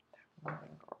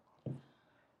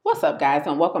What's up, guys,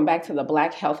 and welcome back to the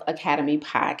Black Health Academy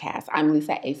podcast. I'm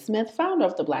Lisa A. Smith, founder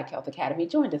of the Black Health Academy,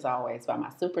 joined as always by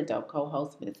my super dope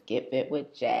co-host, Ms. Get Fit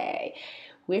with Jay.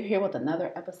 We're here with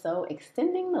another episode,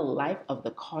 extending the life of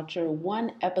the culture,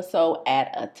 one episode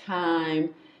at a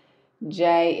time.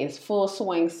 Jay, is full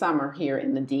swing summer here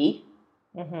in the D,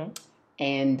 and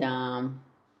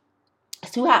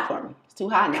it's too hot for me. It's too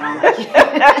hot now.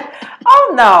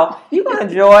 Oh no, you can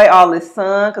enjoy all this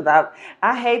sun because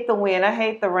I hate the wind, I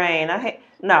hate the rain,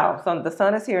 so the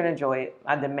sun is here and enjoy it.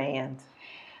 I demand.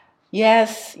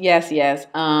 Yes.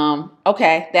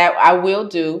 Okay, that I will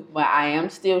do, but I am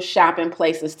still shopping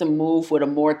places to move with a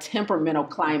more temperamental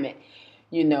climate.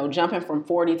 You know, jumping from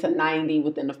 40 to 90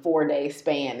 within a 4-day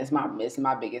span is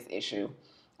my biggest issue.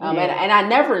 And I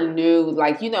never knew,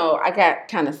 I got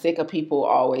kind of sick of people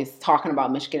always talking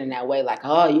about Michigan in that way, like,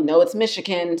 oh, it's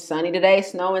Michigan, sunny today,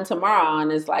 snowing tomorrow.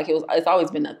 And it's like, it's always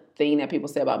been a thing that people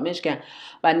say about Michigan,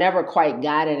 but I never quite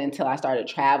got it until I started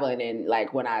traveling. And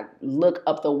like when I look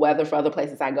up the weather for other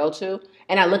places I go to,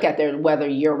 and I look at their weather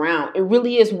year round, it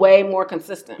really is way more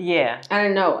consistent. Yeah. I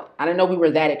didn't know it. I didn't know we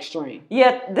were that extreme.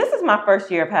 Yeah, this is my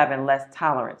first year of having less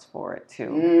tolerance for it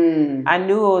too. I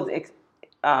knew it was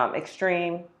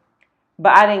extreme,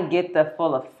 but I didn't get the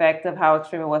full effect of how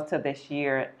extreme it was till this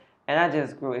year, and I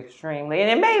just grew extremely.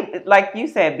 And it may, like you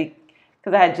said,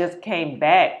 because I had just came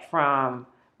back from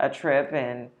a trip,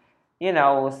 and it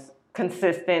was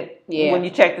consistent when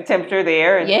you check the temperature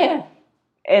there. And,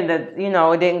 and it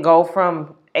didn't go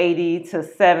from 80 to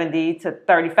 70 to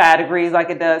 35 degrees like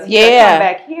it does. I come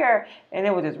back here, and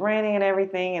it was just raining and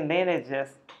everything, and then it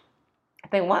just.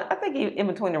 I think in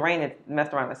between the rain it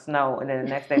messed around with snow, and then the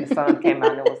next day the sun came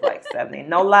out and it was like 70.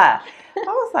 No lie. I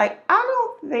was like,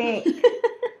 I don't think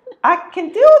I can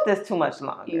deal with this too much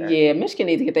longer. Yeah, Michigan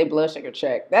needs to get their blood sugar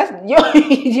checked. That's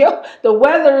the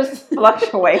weather's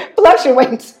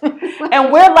fluctuates.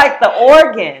 And we're like the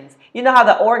organs. You know how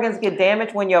the organs get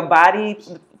damaged when your body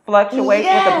fluctuates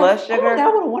with the blood sugar? Oh,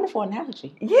 that was a wonderful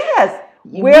analogy. Yes.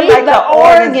 We're like the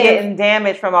organs getting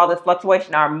damaged from all this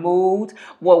fluctuation, our mood,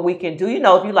 what we can do.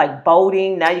 If you like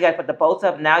boating, now you got to put the boats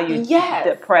up. Now you're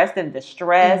depressed and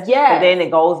distressed. Yes. And then it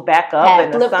goes back up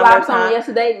in the flip-flops on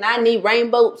yesterday. Now I need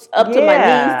rainbows up to my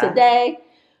knees today.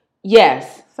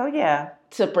 Yes. So,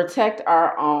 to protect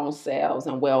our own selves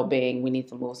and well-being, we need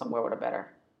to move somewhere with a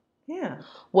better. Yeah.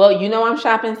 Well, I'm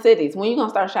shopping cities. When you going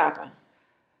to start shopping?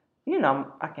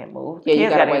 I can't move. Yeah, you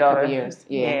got to wait a couple years.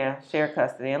 Yeah, share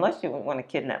custody. Unless you want to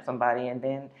kidnap somebody and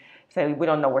then say, we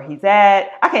don't know where he's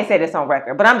at. I can't say this on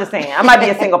record, but I'm just saying, I might be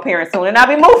a single parent soon and I'll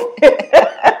be moving.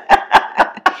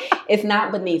 It's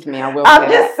not beneath me, I will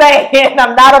I'm just saying,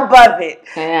 I'm not above it.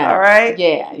 Yeah. All right?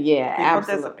 Yeah, People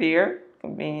absolutely. disappear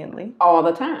conveniently. All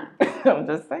the time. I'm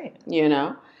just saying.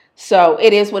 So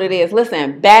it is what it is.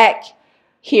 Listen, back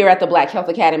here at the Black Health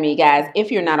Academy, guys,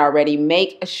 if you're not already,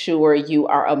 make sure you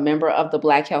are a member of the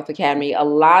Black Health Academy. A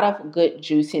lot of good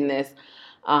juiciness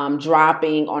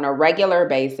dropping on a regular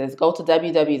basis. Go to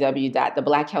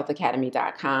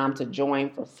www.theblackhealthacademy.com to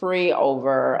join for free.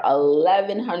 Over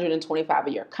 1,125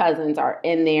 of your cousins are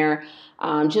in there,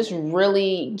 just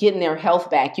really getting their health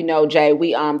back. Jay,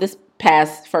 we this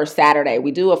past first Saturday,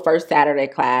 we do a first Saturday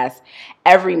class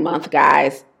every month,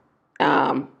 guys.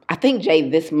 I think, Jay,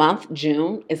 this month,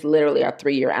 June, is literally our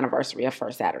 3-year anniversary of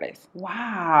First Saturdays.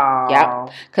 Wow. Yep.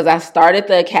 Because I started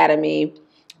the academy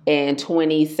in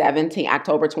 2017,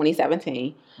 October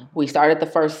 2017. We started the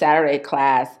first Saturday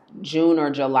class June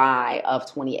or July of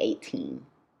 2018.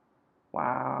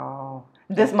 Wow.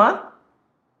 This month?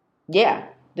 Yeah.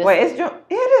 It's June.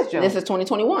 Yeah, it is June. This is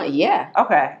 2021. Yeah.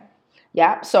 Okay.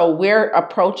 Yeah, so we're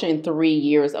approaching 3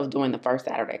 years of doing the first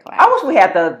Saturday class. I wish we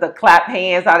had the clap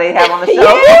hands how they have on the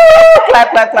show.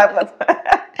 Clap.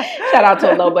 Shout out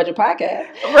to a low budget podcast.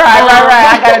 Right.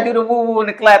 I gotta do the woo woo and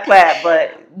the clap,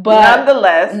 but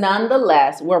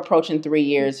nonetheless, we're approaching 3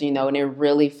 years, and it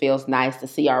really feels nice to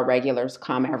see our regulars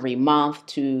come every month,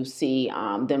 to see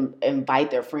them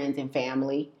invite their friends and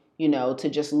family, to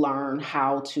just learn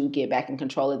how to get back in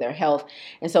control of their health.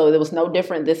 And so it was no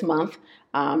different this month.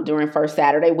 During First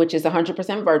Saturday, which is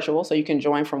 100% virtual, so you can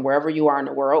join from wherever you are in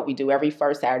the world. We do every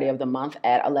first Saturday of the month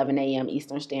at 11 a.m.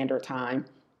 Eastern Standard Time.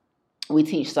 We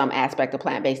teach some aspect of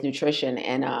plant-based nutrition,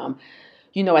 and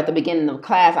at the beginning of the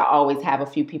class, I always have a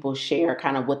few people share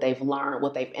kind of what they've learned,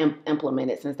 what they've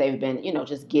implemented since they've been,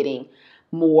 just getting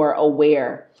more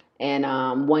aware. And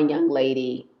one young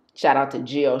lady, shout out to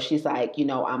Jill, she's like,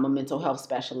 I'm a mental health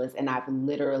specialist, and I've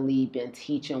literally been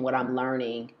teaching what I'm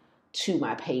learning to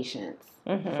my patients.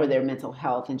 For their mental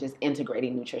health, and just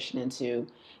integrating nutrition into,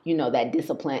 that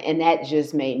discipline. And that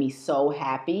just made me so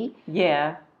happy.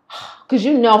 Yeah. Because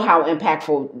you know how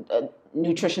impactful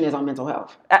nutrition is on mental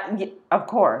health. Of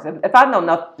course. If I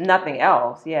know nothing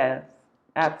else, yes.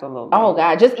 Absolutely. Oh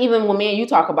God! Just even when me and you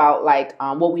talk about like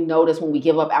what we notice when we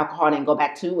give up alcohol and go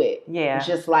back to it. Yeah.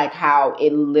 Just like how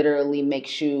it literally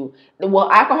makes you. Well,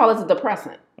 alcohol is a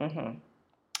depressant,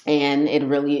 and it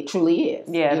really, truly is.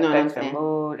 Yeah, it affects your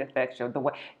mood. Affects the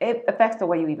way it affects the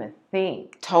way you even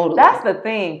think. Totally. That's the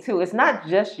thing too. It's not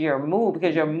just your mood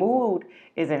because your mood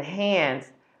is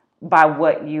enhanced by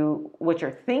what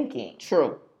you're thinking.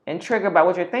 True. And triggered by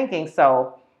what you're thinking.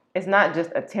 So. It's not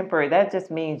just a temporary. That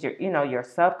just means your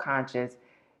subconscious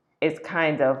is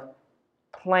kind of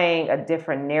playing a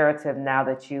different narrative now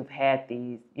that you've had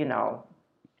these,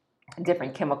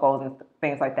 different chemicals and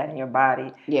things like that in your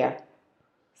body. Yeah.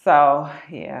 So,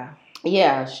 yeah.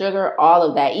 Yeah, sugar, all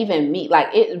of that, even meat.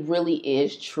 Like, it really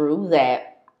is true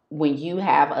that when you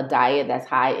have a diet that's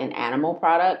high in animal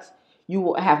products, you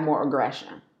will have more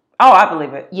aggression. Oh, I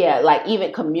believe it. Yeah, like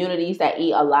even communities that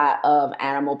eat a lot of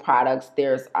animal products,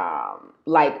 there's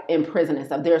like in prison and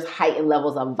stuff, there's heightened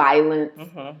levels of violence,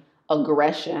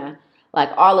 aggression, like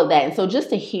all of that. And so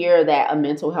just to hear that a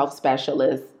mental health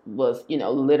specialist was,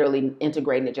 literally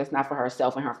integrating it just not for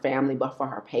herself and her family, but for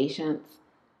her patients,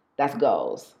 that's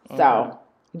goals. So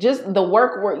just the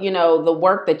work, the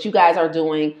work that you guys are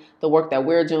doing, the work that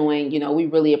we're doing, we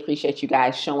really appreciate you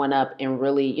guys showing up and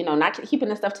really, not keeping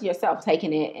this stuff to yourself,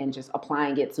 taking it and just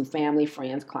applying it to family,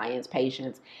 friends, clients,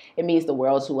 patients. It means the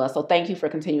world to us. So thank you for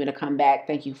continuing to come back.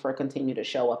 Thank you for continuing to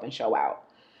show up and show out.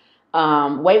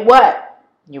 Wait, what?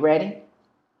 You ready?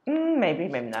 Maybe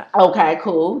not. Okay,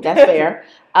 cool. That's fair.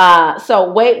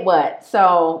 So wait, what?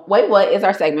 So wait, what is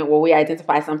our segment where we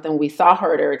identify something we saw,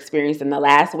 heard, or experienced in the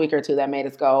last week or two that made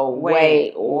us go,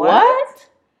 wait, what?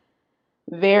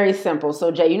 Very simple. So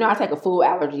Jay, I take a food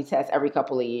allergy test every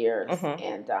couple of years.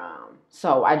 And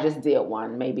so I just did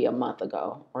one maybe a month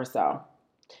ago or so.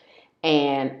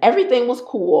 And everything was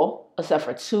cool except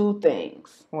for two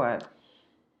things. What?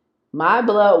 My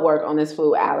blood work on this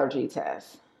food allergy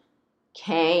test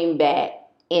came back,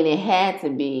 and it had to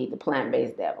be the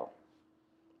plant-based devil.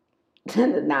 The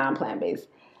non-plant-based.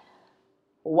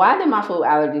 Why did my food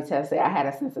allergy test say I had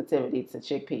a sensitivity to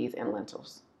chickpeas and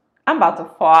lentils? I'm about to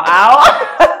fall out.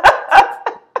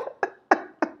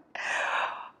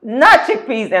 Not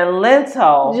chickpeas and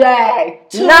lentil. Jay.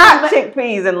 Not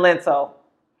chickpeas and lentil.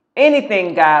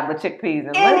 Anything, God, but chickpeas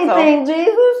and lentil. Anything,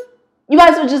 Jesus. You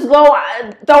guys would just go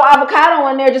throw avocado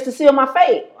in there just to seal my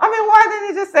fate. I mean, why didn't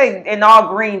he just say an all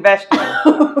green vegetable?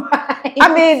 Right.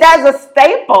 I mean, that's a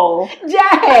staple.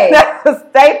 Jay. That's a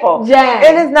staple. Jay.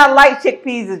 And it's not like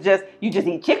chickpeas is just, you just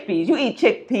eat chickpeas. You eat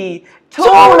chickpea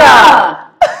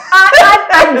tuna.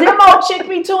 I demo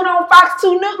chickpea tuna on Fox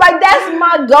 2 News. Like, that's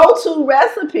my go-to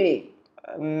recipe.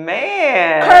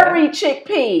 Man. Curry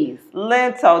chickpeas.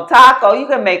 Lentil, taco. You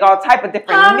can make all type of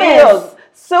different meals.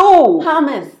 Soup.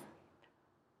 Hummus.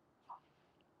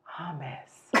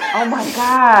 Oh my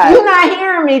God. You're not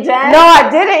hearing me, Jay. No, I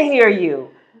didn't hear you.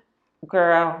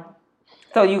 Girl.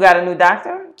 So you got a new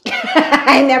doctor?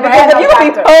 I ain't never had no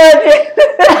doctor.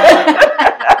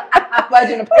 I'm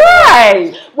fudging.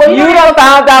 Right. Well, you done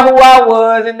found out who I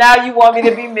was, and now you want me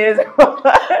to be miserable.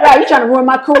 Right, you trying to ruin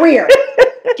my career.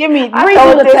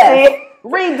 Redo the test.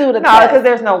 Redo the test. No, because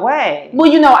there's no way. Well,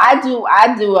 I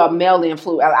do a mail-in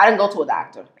flu. I didn't go to a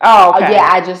doctor. Oh, okay. Yeah,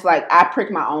 I just I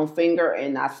prick my own finger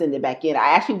and I send it back in. I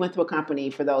actually went through a company,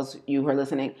 for those of you who are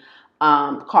listening,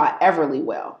 called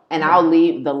Everlywell. And I'll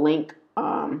leave the link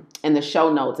in the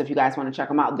show notes if you guys want to check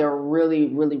them out. They're really,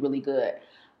 really, really good.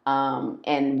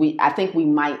 And I think we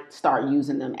might start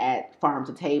using them at Farm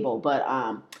to Table, but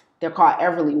they're called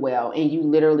Everlywell, and you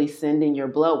literally send in your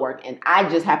blood work. And I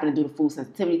just happen to do the food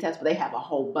sensitivity test, but they have a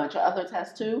whole bunch of other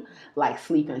tests too, like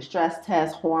sleep and stress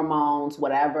tests, hormones,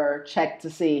 whatever. Check to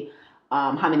see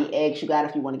how many eggs you got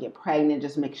if you want to get pregnant.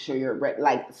 Just make sure you're ready.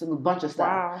 Like, it's a bunch of stuff.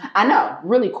 Wow. I know,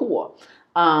 really cool.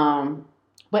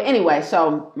 But anyway,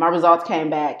 so my results came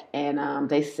back, and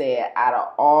they said out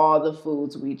of all the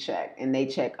foods we checked, and they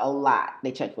check a lot.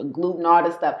 They check for gluten, all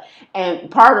this stuff.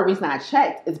 And part of the reason I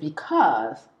checked is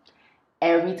because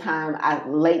every time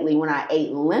lately when I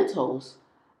ate lentils,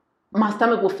 my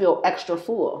stomach would feel extra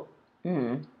full.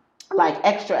 Mm-hmm. Like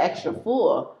extra, extra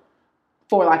full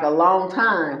for like a long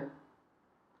time.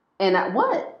 And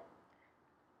what?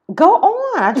 Go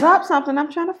on. I dropped something.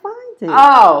 I'm trying to find it.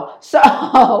 Oh,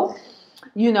 so,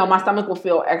 my stomach will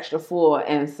feel extra full.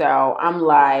 And so I'm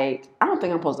like, I don't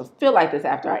think I'm supposed to feel like this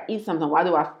after I eat something. Why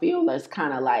do I feel it's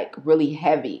kind of like really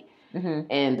heavy?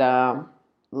 Mm-hmm. And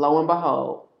lo and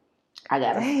behold, I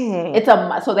got it.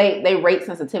 So they rate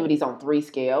sensitivities on 3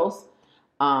 scales.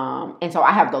 And so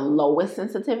I have the lowest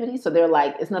sensitivity. So they're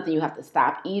like, it's nothing you have to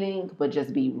stop eating, but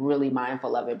just be really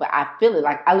mindful of it. But I feel it.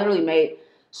 Like I literally made,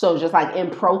 so just like in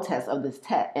protest of this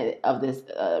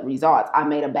results, I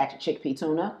made a batch of chickpea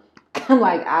tuna. I'm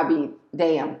like, I'll be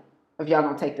damn if y'all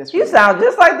gonna take this. You sound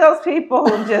just like those people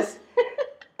who just,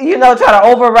 try to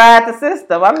override the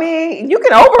system. I mean, you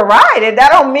can override it. That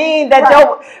don't mean that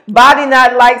your body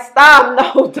not like stop.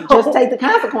 No, don't. Just take the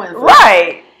consequences.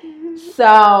 Right.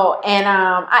 So, and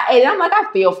I ate. I'm like,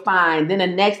 I feel fine. Then the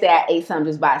next day I ate something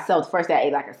just by itself. The first day I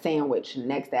ate like a sandwich. The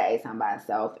next day I ate something by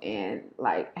itself, and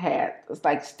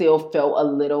still felt a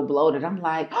little bloated. I'm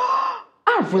like, oh,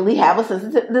 I really have a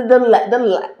sensitive.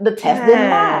 The test didn't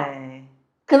lie.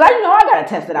 Because I gotta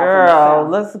test it out. Girl,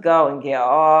 let's go and get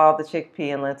all the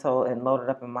chickpea and lentil and load it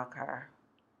up in my car.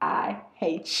 I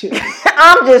hate you.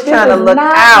 I'm just trying to look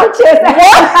out.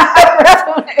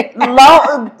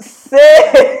 Sis.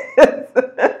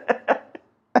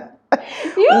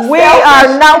 We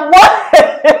are not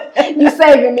what? You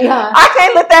saving me, huh? I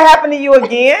can't let that happen to you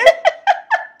again.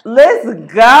 Let's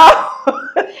go.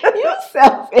 You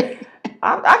selfish.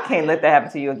 I can't let that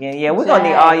happen to you again. Yeah, we're going to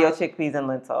need all your chickpeas and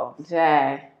lentils.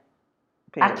 Jay,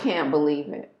 I can't believe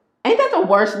it. Ain't that the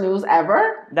worst news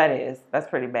ever? That is. That's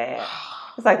pretty bad.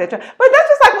 It's like that. But that's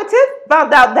just like when Tiff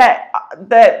found out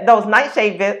that those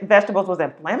nightshade vegetables was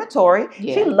inflammatory.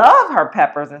 Yeah. She loved her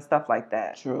peppers and stuff like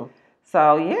that. True.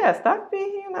 So, yeah, stop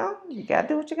being, you got to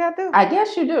do what you got to do. I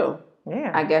guess you do.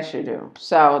 Yeah. I guess you do.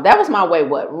 So, that was my way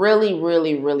what really,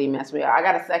 really, really messed me up. I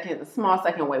got a small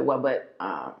second way what, but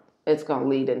it's going to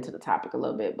lead into the topic a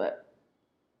little bit, but.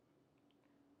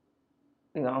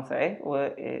 You going to say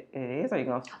what it is, or you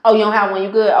going to? Oh, you don't have one?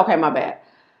 You good? Okay, my bad.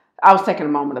 I was taking a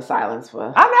moment of silence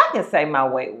for. I can say my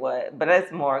wait what, but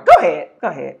it's more. Go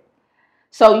ahead.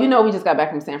 So, we just got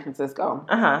back from San Francisco.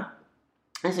 Uh-huh.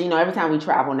 And so, every time we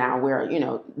travel now, we're,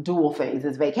 dual things.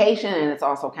 It's vacation and it's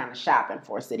also kind of shopping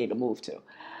for a city to move to.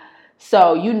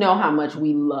 So, how much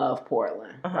we love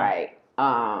Portland, right?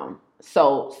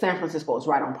 So, San Francisco is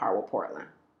right on par with Portland.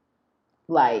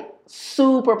 Like,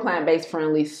 super plant-based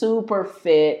friendly, super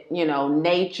fit,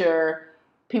 nature,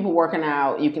 people working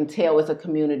out. You can tell it's a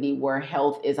community where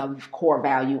health is a core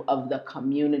value of the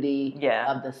community,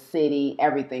 of the city,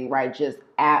 everything, right? Just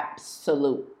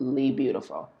absolutely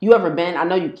beautiful. You ever been? I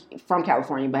know you from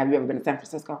California, but have you ever been to San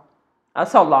Francisco?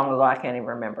 So long ago, I can't even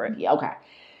remember it. Yeah, okay.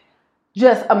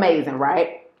 Just amazing,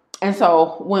 right? And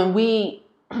so when we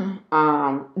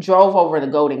drove over the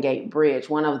Golden Gate Bridge,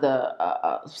 one of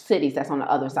the cities that's on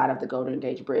the other side of the Golden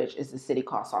Gate Bridge is a city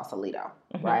called Sausalito,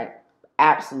 right?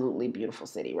 Absolutely beautiful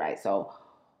city, right? So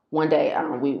one day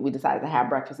we decided to have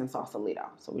breakfast in Sausalito.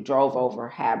 So we drove over,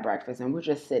 had breakfast, and we're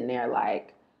just sitting there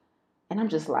like, and I'm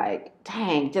just like,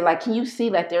 dang, can you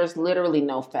see that there's literally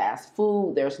no fast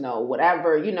food, there's no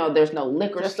whatever, there's no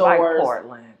liquor just stores. Like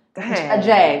Portland. Dang.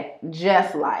 Jay,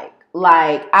 just like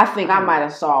I think I might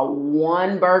have saw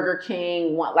one Burger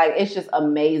King, it's just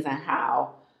amazing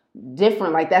how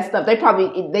different that stuff they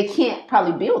can't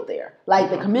probably build there.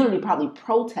 The community probably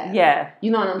protests. Yeah.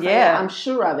 You know what I'm saying? Yeah. I'm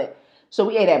sure of it. So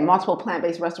we ate at multiple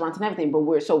plant-based restaurants and everything, but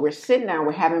we're sitting down,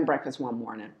 we're having breakfast one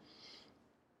morning.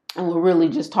 And we're really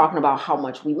just talking about how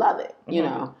much we love it,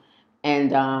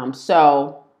 And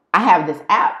so I have this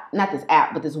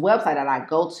website that I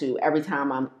go to every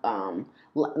time I'm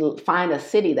find a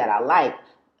city that I like.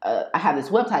 I have this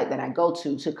website that I go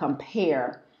to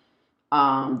compare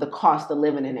the cost of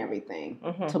living and everything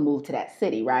to move to that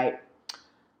city, right?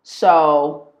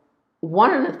 So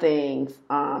one of the things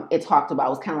it talked about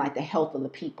was kind of like the health of the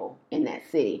people in that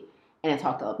city. And it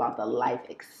talked about the life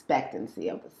expectancy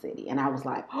of the city. And I was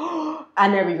like, oh, I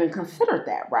never even considered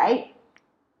that, right?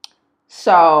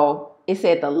 So it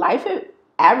said the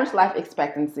average life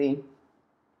expectancy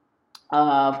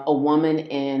of a woman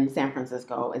in San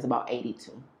Francisco is about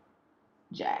 82.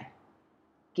 Jay,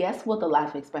 guess what the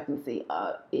life expectancy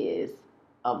is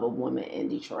of a woman in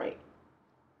Detroit?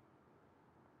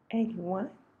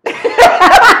 81.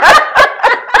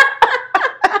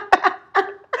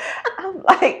 I'm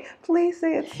like, please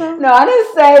say it so. No, I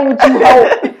didn't say what you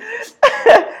hope.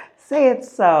 Say it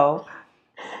so.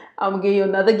 I'm going to give you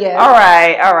another guess. All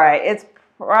right. It's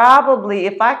probably,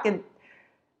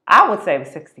 I would say it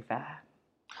was 65.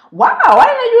 Wow, I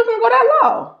didn't know you were going to go that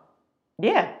low.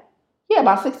 Yeah. Yeah,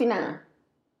 about 69.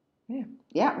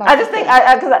 Yeah. I just think,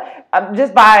 because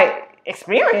just by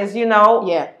experience,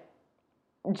 Yeah.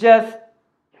 Just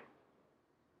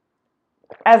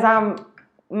as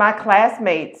my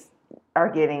classmates are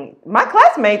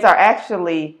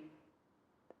actually,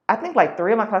 I think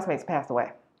 3 of my classmates passed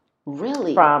away.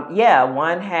 Really?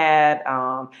 One had,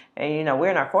 and we're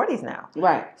in our 40s now.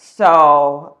 Right.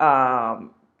 So,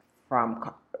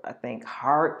 from, I think,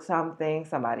 heart something,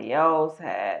 somebody else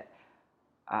had,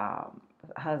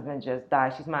 husband just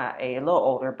died. She's a little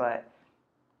older, but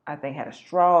I think had a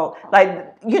stroke.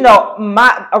 Like,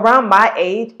 around my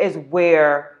age is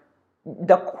where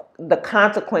the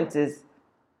consequences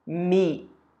meet,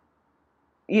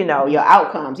 your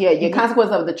outcomes. Yeah, your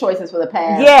consequences of the choices for the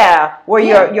past. Yeah, where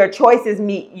your choices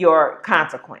meet your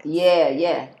consequence.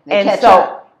 Yeah.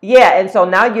 And so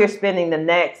now you're spending the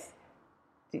next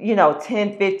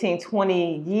 10, 15,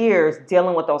 20 years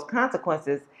dealing with those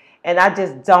consequences, and I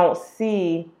just don't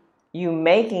see you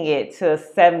making it to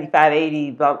 75,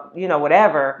 80,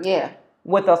 whatever. Yeah.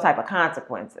 With those type of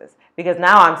consequences, because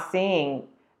now I'm seeing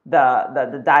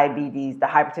the diabetes, the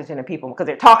hypertension in people, because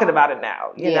they're talking about it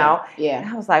now, you know? Yeah. And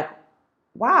I was like,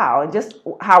 wow. And just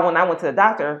how when I went to the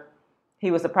doctor,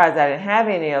 he was surprised that I didn't have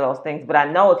any of those things. But I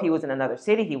know if he was in another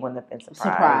city, he wouldn't have been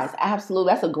surprised.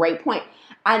 Absolutely. That's a great point.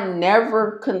 I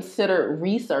never considered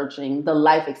researching the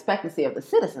life expectancy of the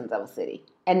citizens of a city.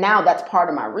 And now that's part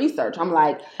of my research. I'm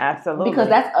like, absolutely. Because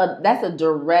that's a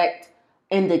direct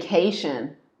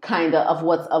indication kind of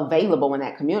what's available in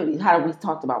that community. How we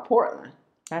talked about Portland.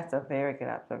 That's a very good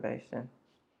observation.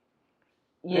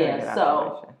 Yeah.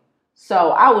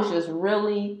 So I was just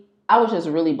really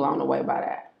blown away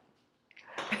by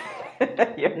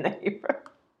that. Your neighbor.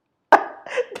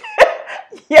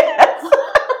 Yes.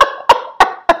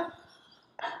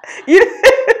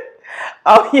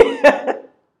 Oh yeah.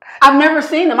 I've never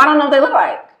seen them. I don't know what they look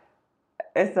like.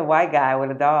 It's a white guy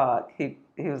with a dog. He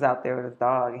was out there with his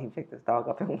dog, and he picked his dog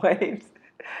up and waved.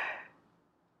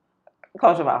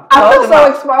 Close your mouth. I feel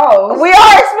so exposed. We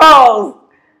are exposed.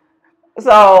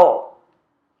 So,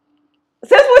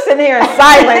 since we're sitting here in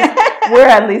silence, we're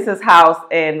at Lisa's house,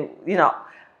 and I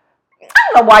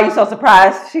don't know why you're so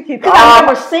surprised. She keeps I've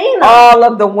never seen them. All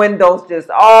of the windows just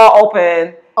all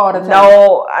open. All the time.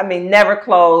 No, I mean, never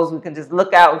closed. We can just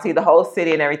look out and see the whole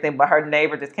city and everything. But her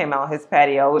neighbor just came out on his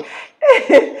patio.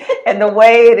 And the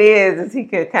way it is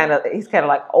he's kind of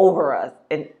like over us.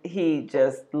 And he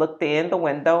just looked in the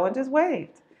window and just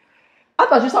waved. I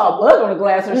thought you saw a bug on the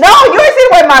glass or something. No, you ain't see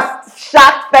the way my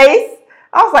shocked face.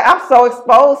 I was like, I'm so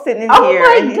exposed sitting in here.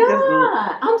 Oh my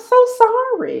God. I'm so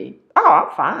sorry. Oh, I'm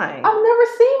fine. I've never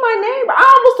seen my neighbor. I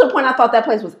almost to the point I thought that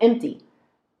place was empty.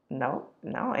 No,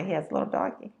 and he has a little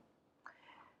doggy.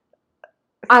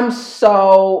 I don't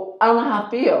know how I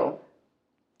feel.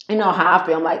 You know how I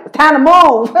feel. I'm like, time to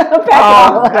move.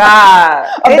 Oh, God.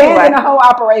 Abandon the whole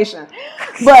operation.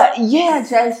 But yeah,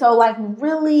 Jay, so like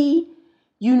really,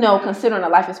 considering the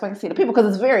life expectancy of the people,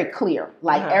 because it's very clear.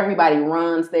 Like everybody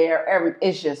runs there.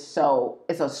 It's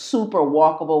a super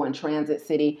walkable and transit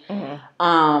city.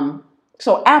 Mm-hmm.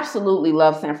 So absolutely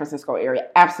love San Francisco area.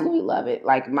 Absolutely love it.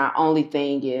 Like my only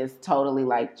thing is totally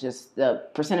like just the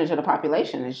percentage of the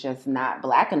population is just not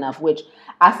Black enough, which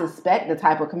I suspect the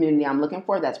type of community I'm looking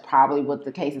for, that's probably what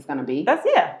the case is going to be. And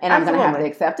absolutely. I'm going to have to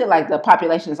accept it. Like the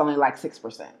population is only like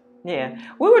 6%. Yeah.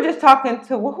 We were just talking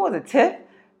to, who was it, Tiff?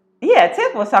 Yeah,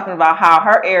 Tiff was talking about how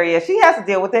her area, she has to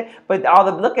deal with it, but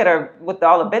look at her with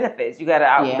all the benefits. You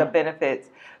got the benefits.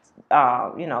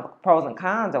 Pros and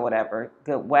cons or whatever.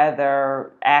 Good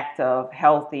weather, active,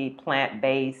 healthy,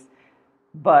 plant-based.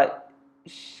 But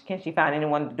can she find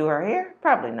anyone to do her hair?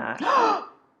 Probably not.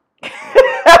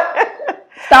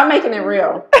 Stop making it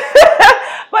real.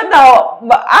 But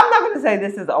I'm not going to say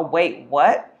this is a wait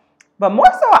what, but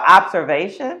more so an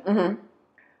observation. Mm-hmm.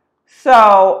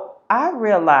 So I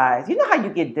realized, how you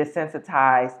get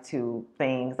desensitized to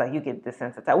things, like you get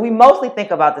desensitized. We mostly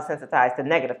think about desensitized to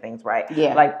negative things, right?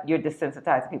 Yeah. Like you're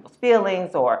desensitized to people's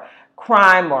feelings or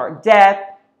crime or death.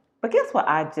 But guess what?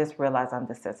 I just realized I'm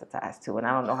desensitized to, and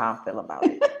I don't know how I feel about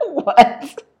it.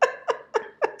 What?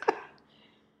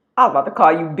 I was about to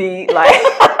call you B. Like,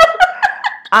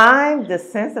 I'm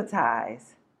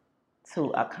desensitized to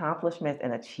accomplishments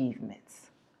and achievements.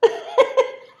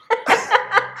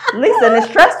 Lisa, and it's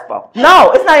stressful.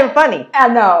 No, it's not even funny. I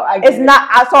know. It's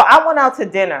not. So I went out to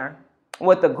dinner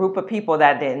with a group of people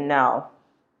that I didn't know,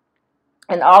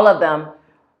 and all of them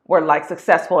were like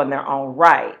successful in their own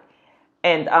right.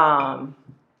 And and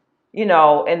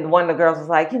one of the girls was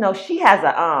like, she has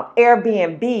a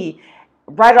Airbnb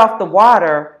right off the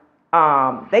water.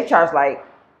 They charge like,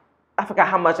 I forgot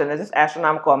how much, and it's just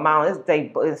astronomical amount.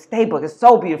 This day book is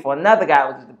so beautiful. Another guy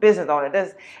was the business owner.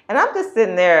 And I'm just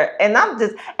sitting there, and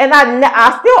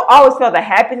I still always feel the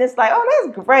happiness, like, oh,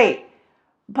 that's great.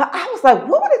 But I was like,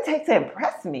 what would it take to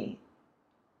impress me?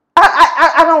 I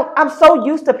I'm so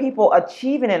used to people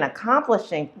achieving and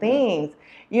accomplishing things.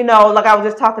 You know, like I was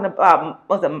just talking about,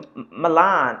 was it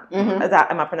Milan?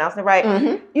 Am I pronouncing it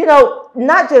right? You know,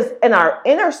 not just in our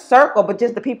inner circle, but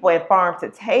just the people in farm to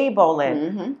table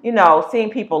and, you know, seeing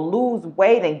people lose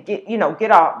weight and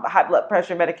get off high blood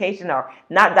pressure medication or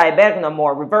not diabetic no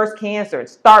more, reverse cancer,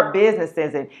 start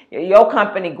businesses and your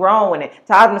company growing and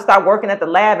tell them to start working at the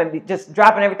lab and just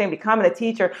dropping everything, becoming a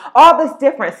teacher, all this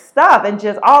different stuff and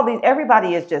just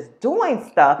everybody is just doing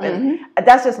stuff. And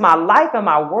that's just my life and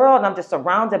my world. And I'm just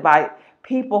surrounded by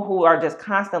people who are just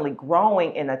constantly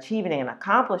growing and achieving and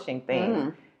accomplishing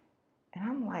things. And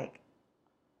I'm like,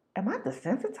 am I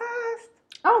desensitized?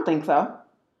 I don't think so.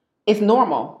 It's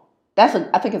normal. I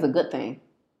think it's a good thing.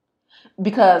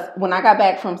 Because when I got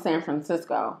back from San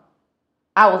Francisco,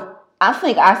 I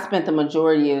think I spent the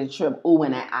majority of the trip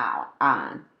oohing and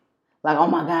ahhing. Like, oh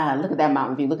my God, look at that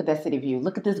mountain view. Look at that city view.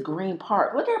 Look at this green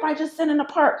park. Look at everybody just sitting in the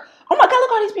park. Oh my God, look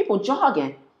at all these people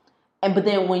jogging. But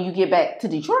then when you get back to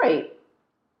Detroit,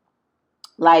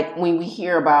 like when we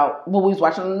hear about what we was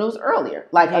watching on the news earlier,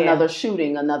 like another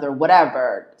shooting, another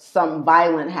whatever, some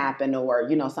violent happened or,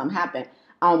 you know, something happened,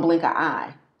 I don't blink an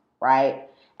eye, right?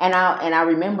 And I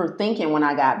remember thinking when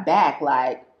I got back,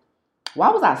 like, why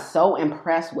was I so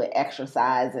impressed with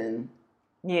exercise and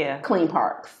clean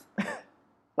parks?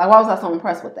 Like, why was I so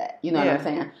impressed with that? You know what I'm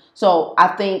saying? So I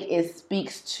think it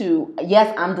speaks to,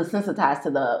 yes, I'm desensitized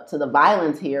to the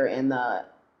violence here and the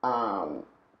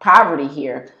poverty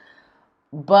here,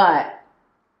 but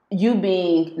you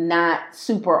being not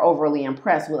super overly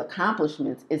impressed with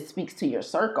accomplishments, it speaks to your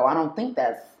circle. I don't think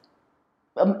that's,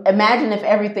 imagine if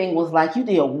everything was like, you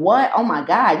did what? Oh my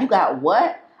God, you got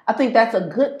what? I think that's a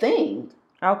good thing.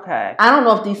 Okay. I don't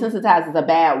know if desensitized is a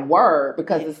bad word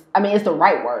because it's the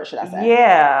right word, should I say?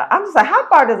 Yeah. I'm just like, how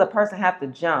far does a person have to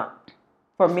jump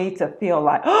for me to feel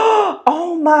like,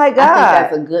 oh my God? I think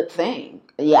that's a good thing.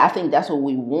 Yeah, I think that's what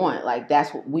we want. Like,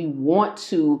 that's what we want,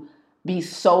 to be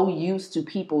so used to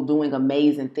people doing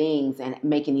amazing things and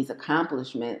making these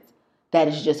accomplishments that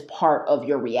is just part of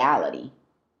your reality.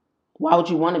 Why would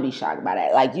you want to be shocked by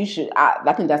that? Like, you should,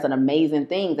 I think that's an amazing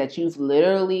thing that you've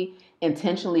literally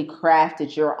intentionally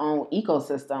crafted your own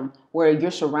ecosystem where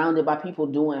you're surrounded by people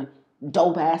doing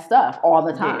dope ass stuff all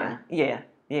the time. Yeah.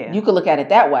 You could look at it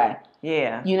that way.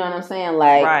 Yeah. You know what I'm saying?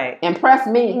 Like, impress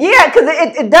me. Yeah, because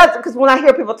it does. Because when I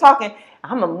hear people talking,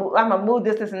 I'm a move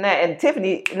this and that. And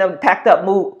Tiffany, packed up,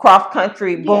 moved cross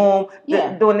country, boom,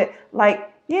 doing it.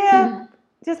 Like,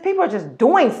 just people are just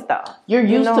doing stuff. You're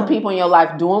used to people in your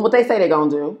life doing what they say they're going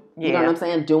to do. You know what I'm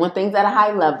saying? Doing things at a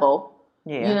high level.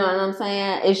 Yeah. You know what I'm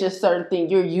saying? It's just certain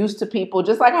things. You're used to people.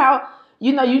 Just like how,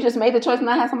 you just made the choice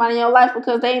not to have somebody in your life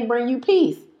because they ain't bring you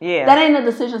peace. Yeah. That ain't a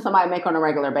decision somebody make on a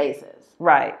regular basis.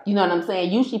 Right. You know what I'm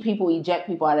saying? Usually people eject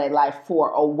people out of their life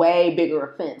for a way bigger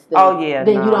offense. Than you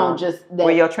don't just...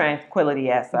 where your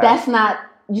tranquility at. That's not...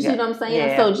 You see what I'm saying?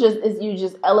 Yeah. So you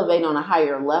just elevate on a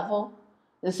higher level.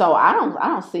 And so I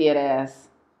don't see it as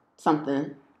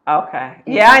something... Okay.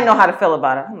 Yeah, I know how to feel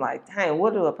about it. I'm like, dang,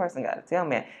 what do a person got to tell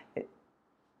me?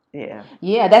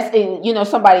 Yeah, that's,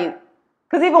 somebody...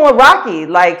 Because even with Rocky,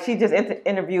 like, she just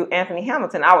interviewed Anthony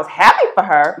Hamilton. I was happy for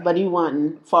her. But you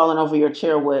wasn't falling over your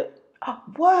chair with...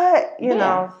 what?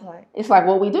 It's like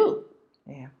what we do.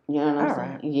 Yeah. You know what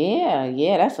I'm saying?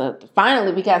 Yeah.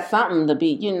 Finally we got something to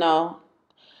be,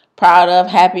 proud of,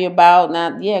 happy about.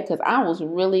 Because I was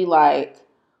really like,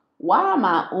 why am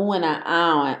I oohing and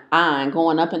ahhing,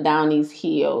 going up and down these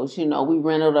hills? We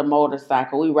rented a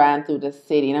motorcycle, we riding through the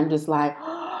city, and I'm just like,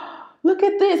 look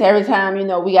at this. Every time,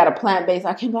 we got a plant-based,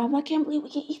 I can't believe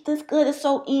we can eat this good. It's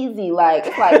so easy. Like,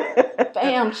 it's like,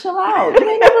 fam, chill out. You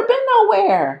ain't never been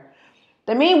nowhere.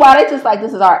 Meanwhile, they just like,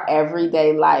 this is our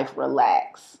everyday life.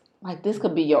 Relax. Like, this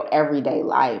could be your everyday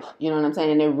life. You know what I'm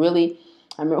saying? And it really,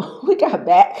 I remember when we got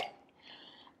back,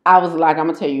 I was like, I'm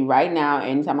going to tell you right now,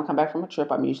 anytime I come back from a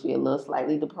trip, I'm usually a little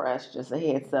slightly depressed. Just a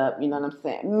heads up. You know what I'm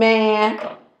saying? Man,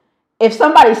 if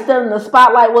somebody still in the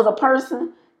spotlight was a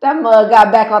person, that mug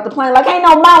got back off the plane like, ain't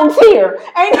no mountains here.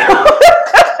 Ain't no...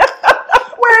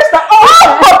 Where's the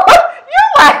ocean?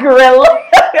 You're like, really?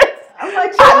 I'm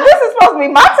like, this is supposed to be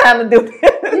my time to do this.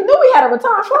 You knew we had a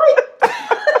return flight.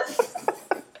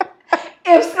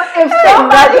 if somebody...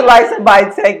 Imagine like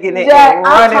somebody taking it and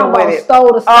running with it.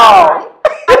 Stole the spotlight.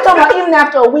 I'm talking about even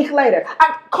after a week later.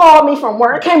 Called me from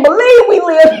work. I can't believe we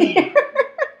live here.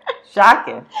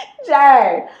 Shocking.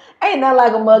 Jay. Ain't nothing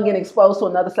like a mug getting exposed to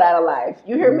another side of life.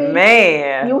 You hear me?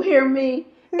 Man. You hear me?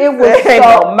 It was ain't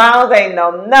no mounds, ain't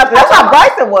no nothing. That's how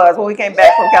Bryson was when we came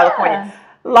back from California.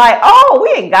 Like, we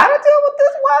ain't got to deal with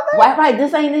this weather? Right,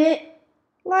 this ain't it.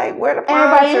 Like, where the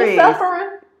palm trees? Everybody ain't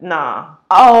suffering. Nah.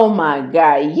 Oh my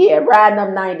God. Yeah, riding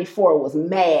up 94 was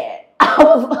mad. I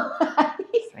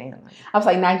was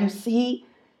like, now you see,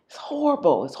 it's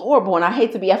horrible. It's horrible. And I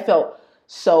felt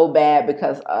so bad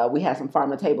because we had some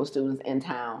farm to table students in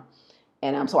town.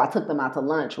 And so I took them out to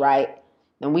lunch, right?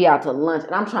 And we out to lunch.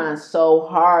 And I'm trying so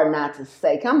hard not to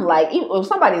say. Cause I'm like, if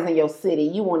somebody's in your city,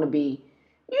 you want to be,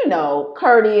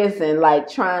 courteous and like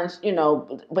trying,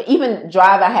 but even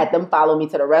drive, I had them follow me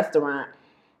to the restaurant.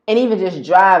 And even just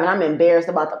driving, I'm embarrassed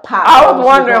about the pop. I was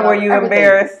wondering, were you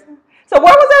embarrassed? So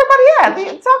where was everybody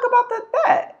at? Talk about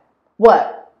that.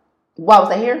 What? Why was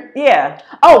I here? Yeah.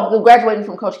 Oh, graduating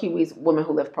from Coach Kiwi's Women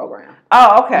Who Lift program.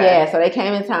 Oh, okay. Yeah, so they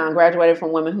came in town, graduated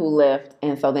from Women Who Lift.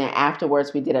 And so then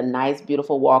afterwards, we did a nice,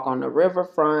 beautiful walk on the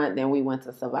riverfront. Then we went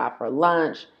to Savannah for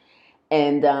lunch.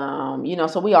 And,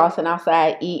 so we all sat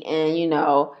outside eating,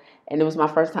 and it was my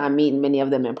first time meeting many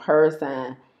of them in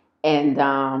person. And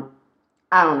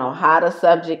I don't know how the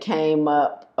subject came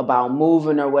up about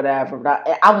moving or whatever, but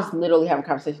I was literally having a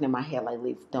conversation in my head like,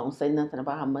 Lisa, don't say nothing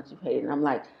about how much you hate it. And I'm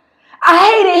like, I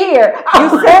hate it here. You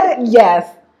said it?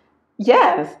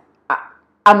 Yes.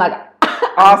 I'm like,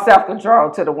 all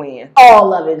self-control to the wind.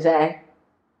 All of it, Jay.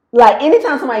 Like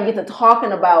anytime somebody gets to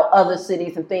talking about other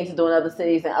cities and things to do in other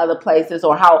cities and other places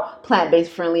or how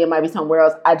plant-based friendly it might be somewhere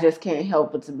else, I just can't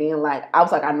help but to being like, I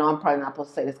was like, I know I'm probably not supposed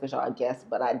to say this because y'all are guests,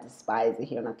 but I despise it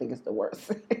here and I think it's the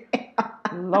worst.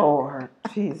 Lord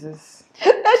Jesus.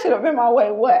 That should have been my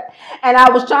way. What? And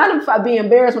I was trying to be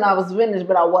embarrassed when I was finished,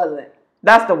 but I wasn't.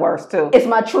 That's the worst too. It's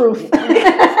my truth.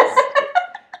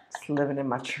 Just living in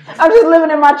my truth. I'm just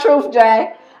living in my truth,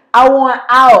 Jay. I want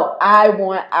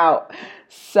out.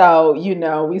 So,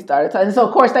 we started talking. So,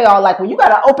 of course, they all like, well, you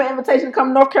got an open invitation to come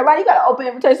to North Carolina. You got an open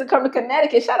invitation to come to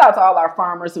Connecticut. Shout out to all our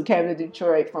farmers who came to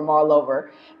Detroit from all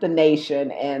over the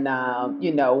nation. And,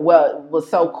 it was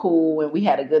so cool. And we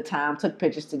had a good time, took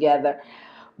pictures together.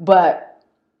 But,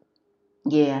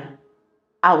 yeah,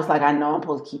 I was like, I know I'm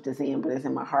supposed to keep this in, but it's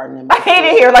in my heart and in my I hate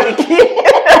it here like a kid.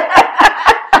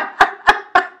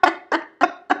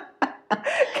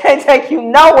 Can't take you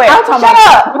nowhere. I'm talking Shut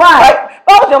about, up. Right. Like,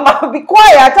 your mouth, be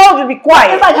quiet. I told you to be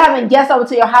quiet. It's like having guests over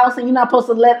to your house and you're not supposed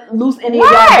to let loose any of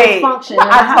your dysfunction. Well,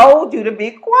 I told you to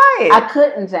be quiet. I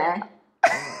couldn't, Jay.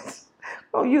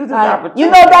 Don't use this opportunity. You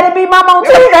know Daddy be Mama on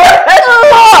Tuesday.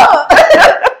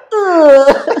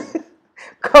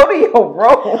 Go to your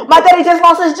room. My daddy just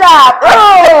lost his job.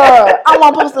 I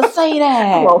wasn't supposed to say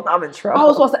that. Well, I'm in trouble. I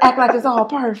was supposed to act like it's all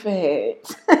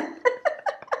perfect.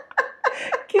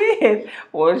 Kids,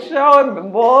 well, show me,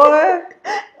 boy.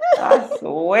 I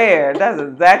swear, that's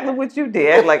exactly what you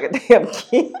did, like a damn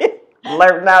kid,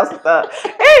 blurting out stuff.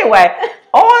 Anyway,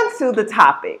 on to the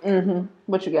topic. Mm-hmm.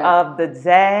 What you got? Of the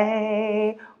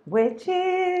day, which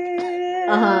is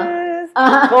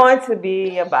going to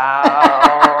be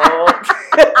about.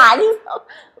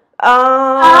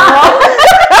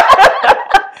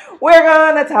 We're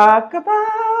gonna talk about.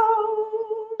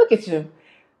 Look at you.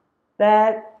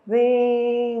 That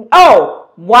thing. Oh,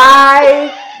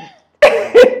 why?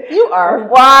 You are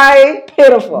why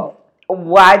pitiful.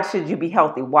 Why should you be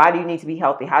healthy? Why do you need to be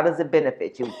healthy? How does it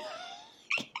benefit you?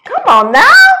 Come on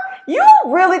now. You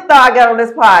really thought I got on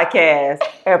this podcast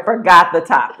and forgot the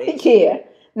topic. Yeah.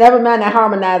 Never mind that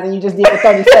harmonizing you just did for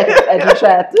 30 seconds as you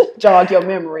tried to jog your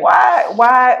memory.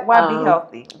 Why be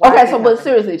healthy? But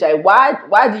seriously, Jay,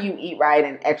 why do you eat right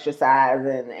and exercise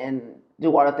and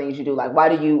do all the things you do? Like,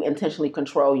 why do you intentionally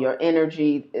control your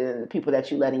energy and the people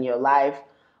that you let in your life?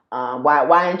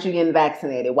 Why aren't you getting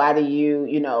vaccinated? Why do you,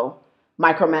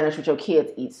 micromanage what your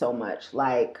kids eat so much?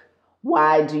 Like,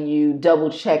 why do you double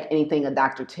check anything a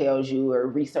doctor tells you or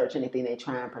research anything they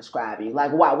try and prescribe you?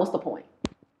 Like, why? What's the point?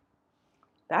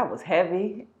 That was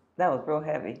heavy. That was real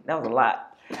heavy. That was a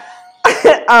lot.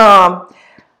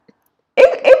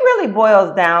 It really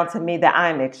boils down to me that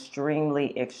I'm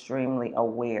extremely, extremely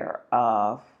aware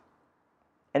of,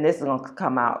 and this is going to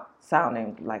come out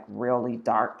sounding like really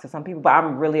dark to some people, but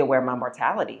I'm really aware of my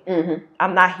mortality. Mm-hmm.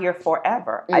 I'm not here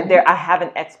forever. Mm-hmm. I have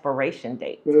an expiration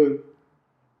date. Mm-hmm.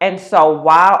 And so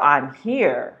while I'm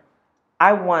here,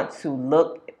 I want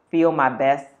to feel my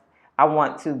best. I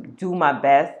want to do my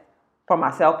best for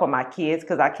myself, for my kids,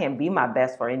 because I can't be my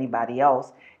best for anybody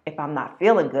else if I'm not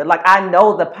feeling good. Like, I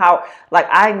know the power, like,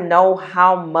 I know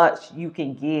how much you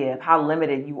can give, how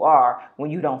limited you are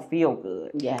when you don't feel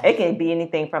good. Yes. It can be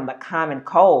anything from the common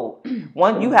cold.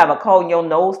 Once you have a cold and your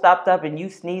nose stopped up and you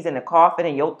sneezing and coughing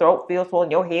and your throat feels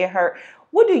swollen, your head hurt,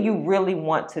 what do you really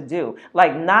want to do?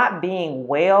 Like, not being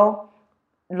well,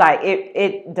 like,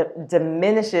 it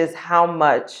diminishes how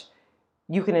much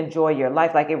you can enjoy your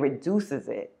life. Like, it reduces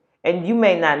it. And you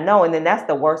may not know. And then that's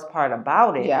the worst part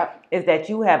about it, is that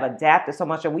you have adapted so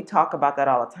much. And we talk about that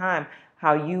all the time,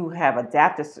 how you have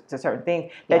adapted to certain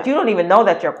things that you don't even know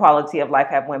that your quality of life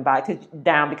have went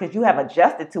down because you have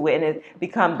adjusted to it, and it's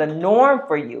become the norm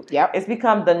for you. It's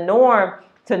become the norm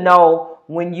to know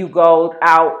when you go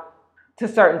out to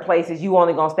certain places, you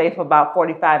only going to stay for about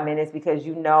 45 minutes because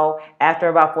you know after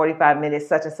about 45 minutes,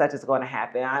 such and such is going to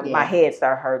happen. My head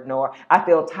start hurting, or I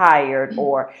feel tired,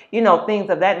 or, you know, things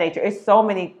of that nature. It's so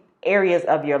many areas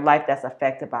of your life that's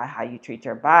affected by how you treat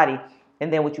your body.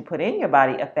 And then what you put in your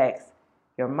body affects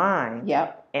your mind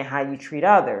and how you treat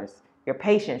others, your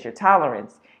patience, your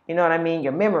tolerance, you know what I mean?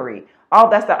 Your memory, all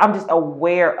that stuff. I'm just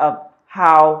aware of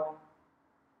how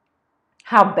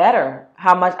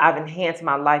much I've enhanced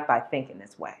my life by thinking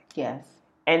this way. Yes.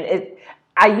 And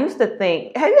I used to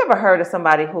think, have you ever heard of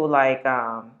somebody who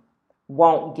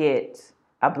won't get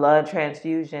a blood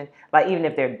transfusion? Like even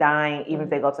if they're dying, even if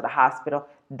they go to the hospital,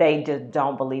 they just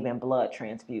don't believe in blood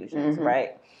transfusions,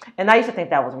 right? And I used to think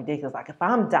that was ridiculous. Like if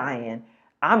I'm dying,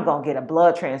 I'm going to get a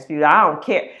blood transfusion. I don't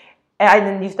care. And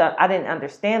I didn't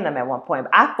understand them at one point,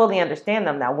 but I fully understand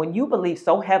them now. When you believe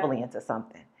so heavily into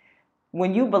something,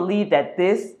 when you believe that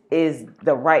this is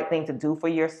the right thing to do for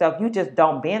yourself, you just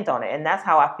don't bend on it. And that's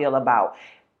how I feel about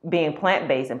being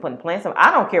plant-based and putting plants on. I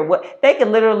don't care what, they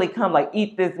can literally come like,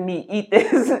 eat this meat, eat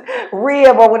this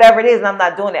rib or whatever it is, and I'm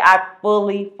not doing it. I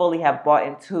fully have bought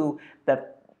into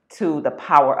the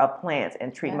power of plants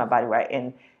and treating my body right,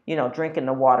 and, you know, drinking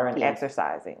the water and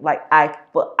exercising. Like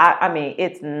I mean,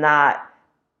 it's not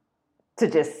to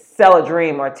just sell a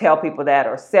dream or tell people that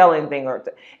or sell anything,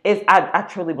 I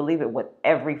truly believe it with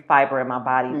every fiber in my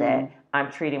body that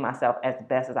I'm treating myself as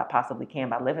best as I possibly can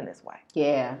by living this way.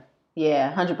 Yeah,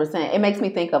 100%. It makes me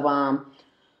think of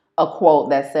a quote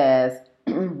that says,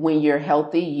 "When you're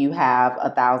healthy, you have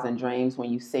 1,000 dreams. When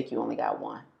you're sick, you only got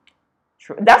one."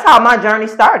 True. That's how my journey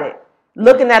started.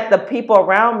 Looking at the people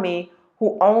around me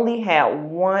who only had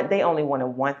one, they only wanted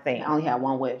one thing. They only had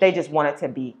one wish. They just wanted to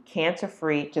be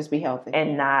cancer-free. Just be healthy.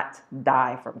 And not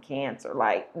die from cancer.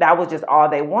 Like, that was just all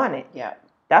they wanted. Yeah.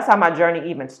 That's how my journey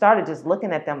even started, just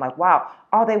looking at them like, wow,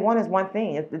 all they want is one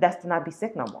thing. That's to not be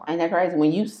sick no more. Ain't that crazy?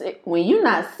 When you're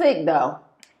not sick, though,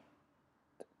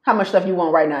 how much stuff you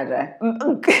want right now, Jay?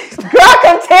 Girl, I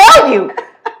couldn't tell you.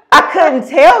 I couldn't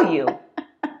tell you.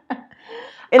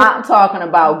 And I'm talking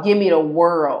about give me the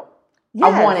world.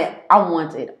 Yes. I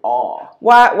want it all.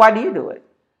 Why do you do it?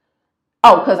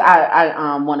 Oh, because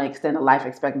I want to extend the life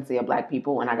expectancy of Black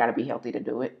people, and I got to be healthy to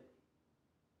do it.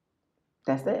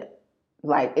 That's it.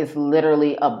 Like, it's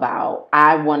literally about,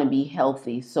 I want to be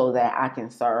healthy so that I can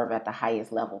serve at the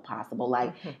highest level possible.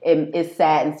 Like, it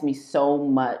saddens me so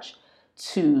much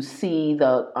to see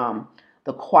the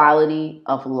quality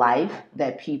of life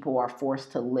that people are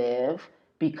forced to live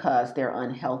because they're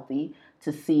unhealthy,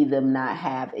 to see them not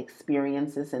have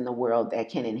experiences in the world that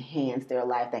can enhance their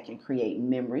life, that can create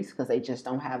memories, because they just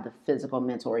don't have the physical,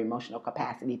 mental, or emotional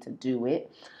capacity to do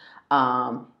it.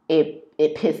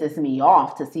 It pisses me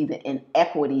off to see the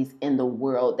inequities in the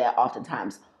world that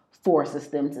oftentimes forces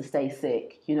them to stay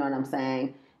sick. You know what I'm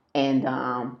saying? And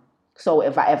so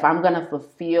if I'm going to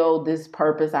fulfill this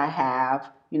purpose I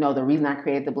have, you know, the reason I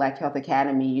created the Black Health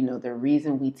Academy, you know, the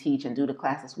reason we teach and do the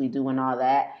classes we do and all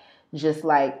that, just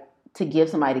like to give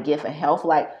somebody the gift of health,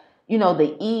 like, you know,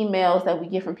 the emails that we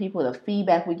get from people, the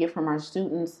feedback we get from our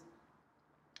students,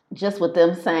 just with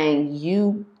them saying,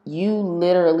 you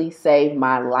literally saved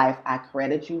my life. I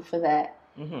credit you for that.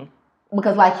 Mm-hmm.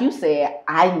 Because like you said,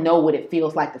 I know what it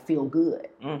feels like to feel good.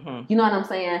 Mm-hmm. You know what I'm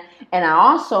saying? And I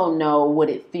also know what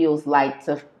it feels like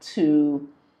to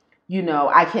you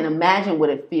know, I can imagine what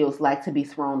it feels like to be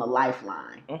thrown a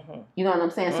lifeline. Mm-hmm. You know what I'm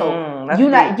saying? So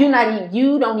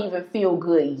you don't even feel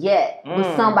good yet,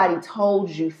 but somebody told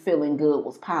you feeling good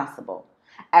was possible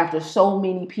after so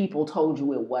many people told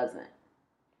you it wasn't.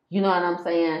 You know what I'm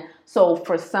saying? So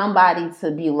for somebody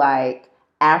to be like,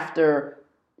 after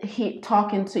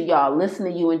talking to y'all,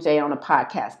 listening to you and Jay on a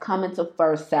podcast, coming to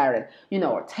First Saturday, you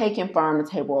know, or taking Farm to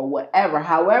Table or whatever,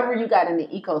 however you got in the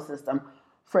ecosystem,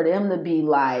 for them to be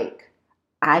like,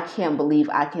 I can't believe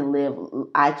I can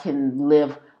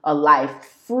live a life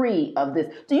free of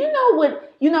this. Do you know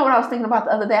what I was thinking about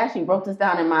the other day? I actually wrote this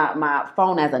down in my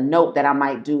phone as a note that I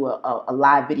might do a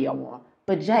live video on.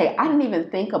 But Jay, I didn't even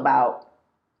think about,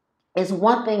 it's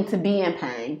one thing to be in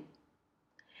pain,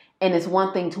 and it's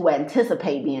one thing to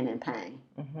anticipate being in pain.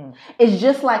 Mm-hmm. It's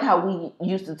just like how we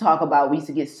used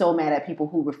to get so mad at people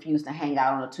who refuse to hang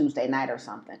out on a Tuesday night or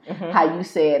something. Mm-hmm. How you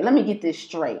said, let me get this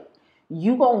straight.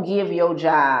 You gonna give your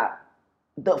job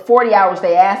the 40 hours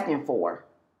they asking for.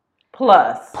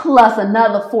 Plus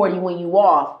another 40 when you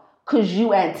off. because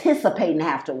you anticipating to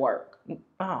have to work.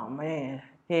 Oh man,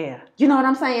 yeah. You know what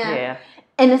I'm saying? Yeah.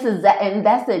 And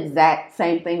that's the exact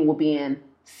same thing with being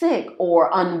sick or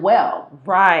unwell.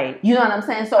 Right. You know what I'm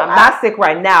saying? So I'm not sick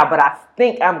right now, but I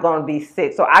think I'm going to be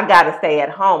sick. So I got to stay at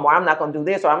home, or I'm not going to do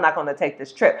this, or I'm not going to take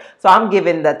this trip. So I'm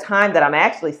giving the time that I'm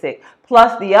actually sick,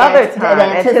 plus the other time, the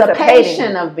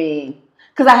anticipation of being.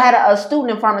 Because I had a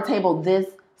student in front of the table this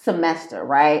semester,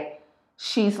 right?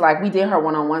 She's like, we did her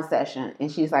one-on-one session,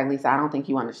 and she's like, Lisa, I don't think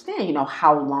you understand,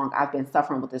 how long I've been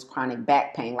suffering with this chronic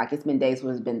back pain. Like, it's been days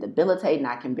where it's been debilitating.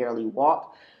 I can barely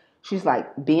walk. She's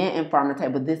like, being in front of the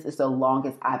table, this is the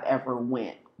longest I've ever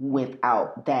went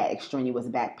without that extraneous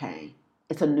back pain.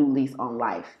 It's a new lease on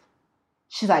life.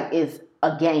 She's like, it's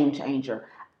a game changer.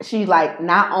 She's like,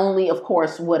 not only, of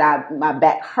course, would my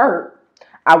back hurt,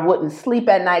 I wouldn't sleep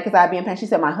at night because I'd be in pain. She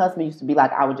said my husband used to be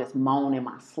like, I would just moan in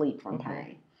my sleep from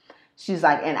pain. She's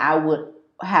like, and I would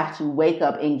have to wake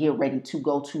up and get ready to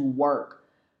go to work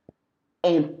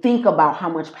and think about how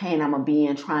much pain I'm going to be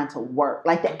in trying to work.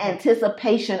 Like the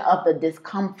anticipation of the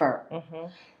discomfort.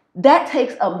 That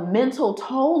takes a mental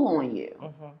toll on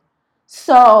you.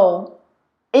 So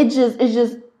it's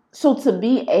just, so to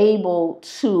be able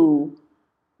to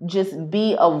just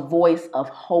be a voice of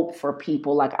hope for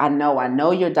people. Like, I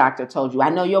know your doctor told you. I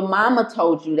know your mama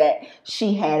told you that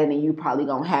she had it and you probably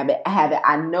gonna have it.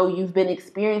 I know you've been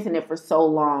experiencing it for so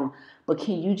long, but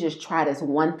can you just try this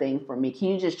one thing for me? Can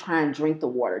you just try and drink the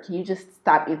water? Can you just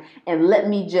stop and let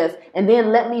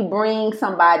me bring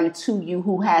somebody to you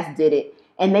who has did it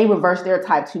and they reverse their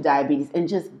type 2 diabetes and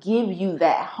just give you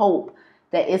that hope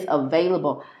that it's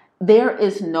available. There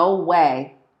is no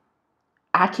way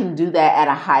I can do that at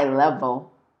a high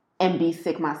level and be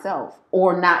sick myself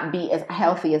or not be as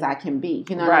healthy as I can be.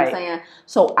 You know what I'm saying?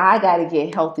 So I got to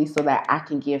get healthy so that I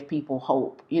can give people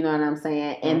hope. You know what I'm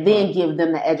saying? And then give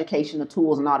them the education, the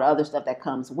tools, and all the other stuff that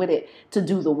comes with it to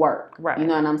do the work. Right. You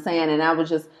know what I'm saying? And I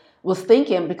was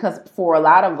thinking, because for a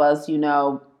lot of us, we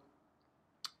want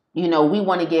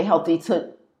to get healthy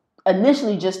to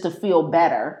initially just to feel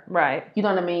better. Right. You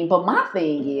know what I mean? But my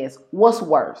thing is, what's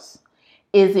worse?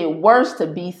 Is it worse to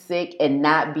be sick and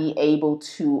not be able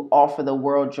to offer the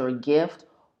world your gift?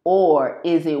 Or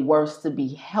is it worse to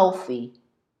be healthy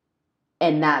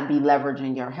and not be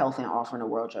leveraging your health and offering the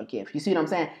world your gift? You see what I'm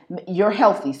saying? You're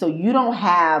healthy, so you don't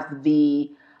have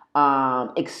the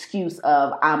excuse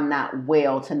of I'm not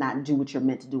well to not do what you're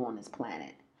meant to do on this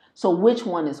planet. So which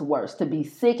one is worse? To be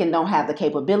sick and don't have the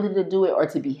capability to do it, or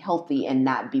to be healthy and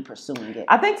not be pursuing it?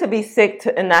 I think to be sick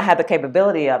and not have the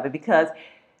capability of it, because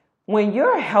when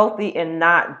you're healthy and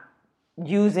not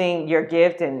using your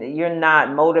gift and you're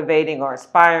not motivating or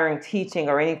inspiring, teaching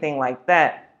or anything like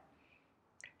that,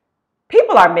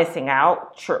 people are missing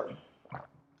out, true.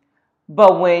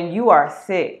 But when you are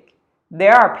sick,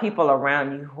 there are people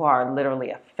around you who are literally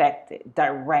affected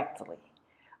directly.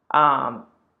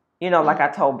 Like I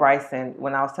told Bryson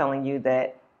when I was telling you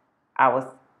that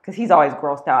because he's always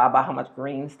grossed out about how much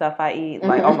green stuff I eat.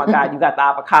 Like, oh my God, you got the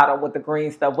avocado with the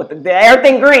green stuff, with the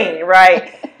everything green,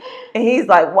 right? And he's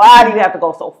like, why do you have to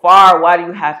go so far? Why do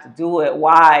you have to do it?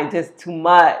 Why? Just too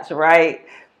much, right?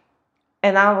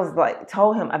 And I was like,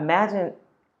 told him, imagine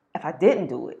if I didn't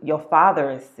do it. Your father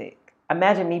is sick.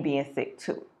 Imagine me being sick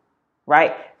too,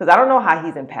 right? Because I don't know how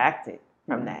he's impacted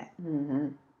from that.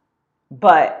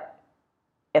 But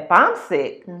if I'm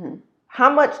sick, how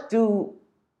much do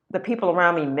the people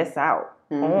around me miss out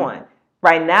on?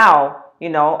 Right now,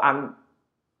 I'm,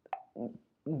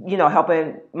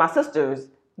 helping my sisters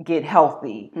get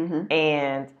healthy,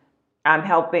 and I'm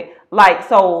helping.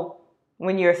 So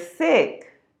when you're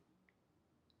sick,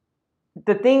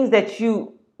 the things that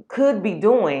you could be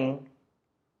doing,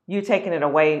 you're taking it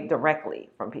away directly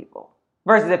from people.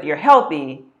 Versus if you're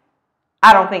healthy,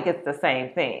 I don't think it's the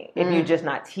same thing if you're just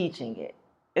not teaching it.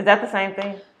 Is that the same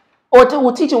thing? Or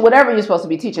teaching whatever you're supposed to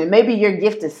be teaching. Maybe your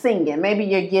gift is singing. Maybe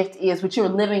your gift is, but you're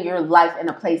living your life in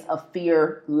a place of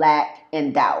fear, lack,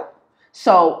 and doubt.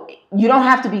 So you don't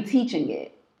have to be teaching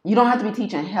it. You don't have to be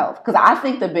teaching health. Because I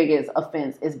think the biggest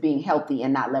offense is being healthy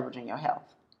and not leveraging your health.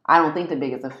 I don't think the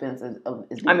biggest offense is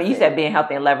being you said being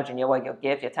healthy and leveraging your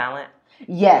gift, your talent.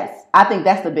 Yes, I think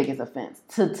that's the biggest offense.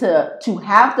 To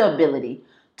have the ability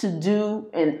to do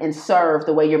and serve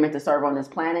the way you're meant to serve on this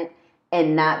planet,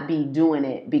 and not be doing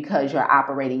it because you're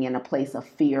operating in a place of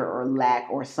fear or lack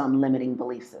or some limiting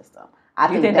belief system. I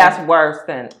think that's worse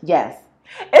than... Yes.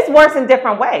 It's worse in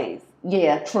different ways.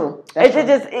 Yeah, true. It's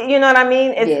just, you know what I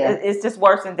mean? It's just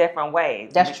worse in different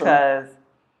ways. That's true. Because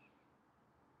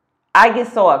I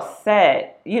get so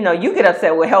upset. You get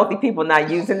upset with healthy people not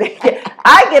using it.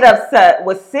 I get upset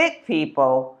with sick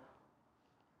people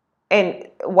and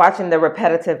watching the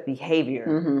repetitive behavior.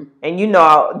 Mm-hmm. And you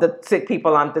know, the sick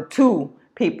people, I'm the two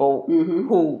people Mm-hmm.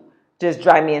 who just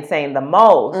drive me insane the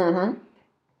most. Mm-hmm.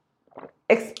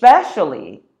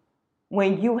 Especially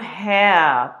when you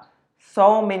have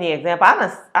so many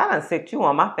examples. I done sicked you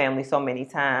on my family so many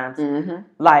times. Mm-hmm.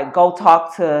 Like, go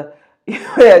talk to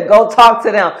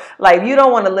them. Like, you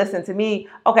don't want to listen to me.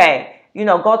 Okay, you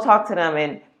know, go talk to them.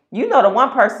 And you know, the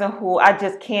one person who I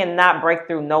just cannot break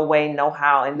through, no way, no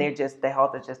how, and their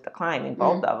health is just declining,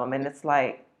 both of them. And it's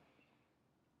like,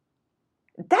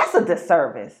 that's a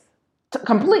disservice.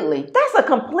 Completely. That's a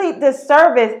complete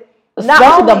disservice.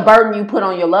 Especially the burden you put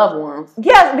on your loved ones.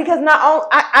 Yes, because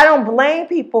I don't blame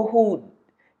people who,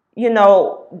 you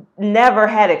know, never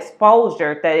had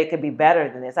exposure that it could be better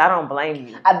than this. I don't blame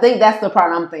you. I think that's the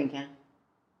part I'm thinking.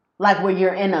 Like where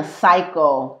you're in a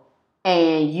cycle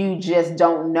and you just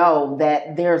don't know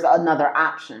that there's another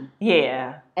option.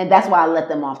 Yeah. And that's why I let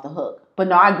them off the hook. But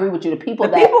no, I agree with you. The people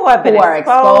who are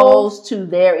exposed to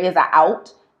there is an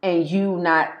out and you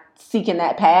not seeking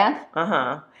that path.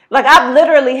 Like, I've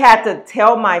literally had to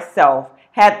tell myself,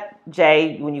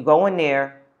 Jay, when you go in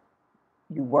there,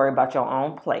 you worry about your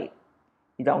own plate.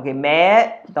 You don't get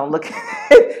mad. Don't look.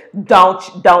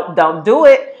 don't do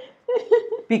it,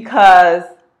 because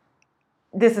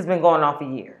this has been going on for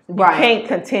years. Right. You can't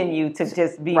continue to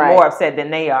just be more upset than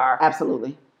they are.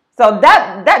 Absolutely. So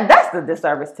that's the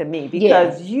disservice to me,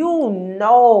 because you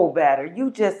know better.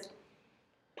 You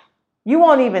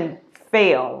won't even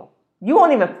fail. You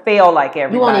won't even fail like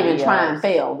everybody. You won't even try and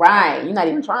fail. Right. You're not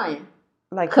even trying.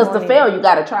 Like, because to fail, you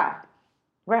got to try.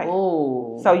 Right.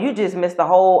 Ooh. So you just missed the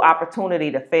whole opportunity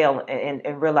to fail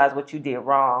and realize what you did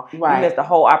wrong. Right. You missed the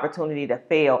whole opportunity to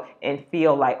fail and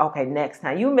feel like, okay, next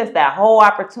time. You missed that whole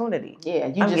opportunity. Yeah,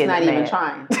 you're just not even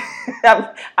trying.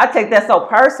 I take that so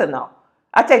personal.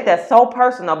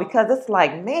 Because it's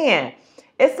like, man,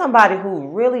 it's somebody who's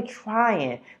really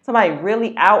trying. Somebody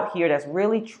really out here that's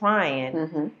really trying.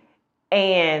 Mm-hmm.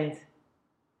 And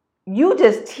you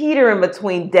just teetering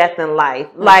between death and life.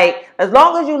 Mm-hmm. Like, as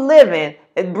long as you living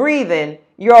and breathing,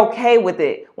 you're okay with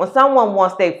it. When someone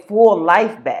wants their full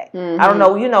life back, I don't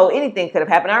know, you know, anything could have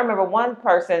happened. I remember one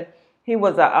person, he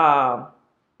was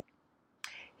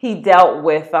he dealt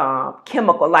with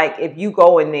chemical, like if you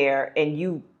go in there and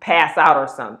you pass out or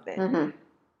something,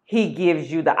 he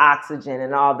gives you the oxygen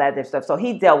and all that different stuff. So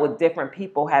he dealt with different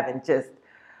people having just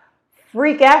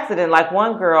freak accident. Like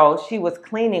one girl, she was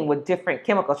cleaning with different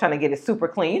chemicals, trying to get it super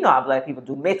clean. You know how black people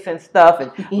do, mixing stuff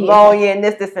and ammonia and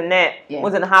this and that. Yeah.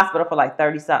 Was in the hospital for like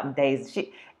 30-something days.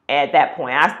 She, at that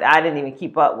point, I didn't even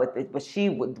keep up with it, but she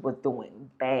was doing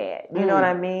bad. You know what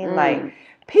I mean? Like,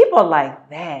 people like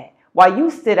that, while you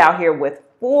sit out here with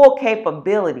full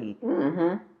capability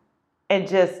and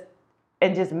just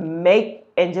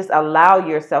allow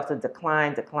yourself to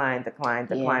decline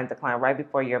right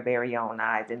before your very own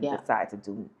eyes, and decide to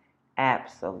do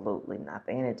absolutely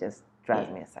nothing. And it just drives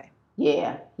me insane.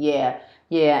 Yeah.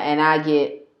 And I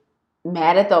get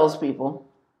mad at those people.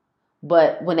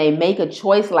 But when they make a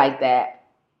choice like that,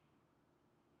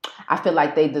 I feel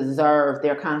like they deserve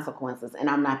their consequences. And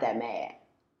I'm not that mad.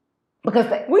 Because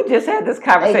we just had this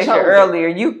conversation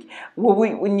earlier.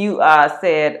 When you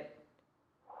said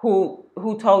who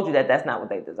told you that that's not what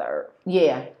they deserve.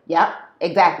 Yeah. Yep.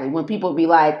 Exactly. When people be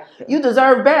like, you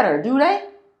deserve better, do they?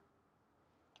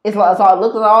 It looks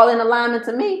all in alignment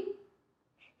to me.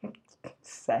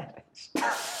 Savage.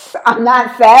 I'm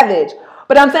not savage.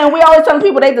 But I'm saying we always telling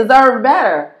people they deserve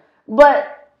better.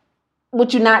 But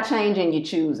what you're not changing, you're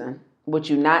choosing. What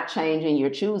you're not changing, you're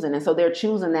choosing. And so they're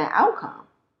choosing that outcome.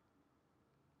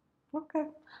 Okay.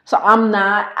 So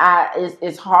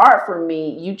it's hard for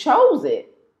me. You chose it.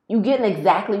 You getting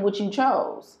exactly what you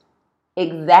chose.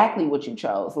 Exactly what you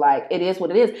chose. Like, it is what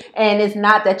it is. And it's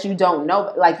not that you don't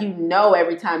know. Like, you know,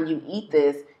 every time you eat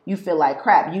this, you feel like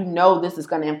crap. You know this is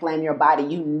going to inflame your body.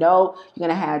 You know you're going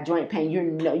to have joint pain. You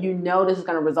know this is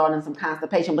going to result in some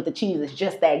constipation, but the cheese is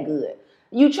just that good.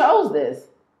 You chose this.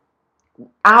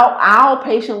 I'll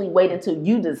patiently wait until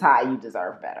you decide you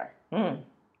deserve better. That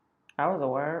was a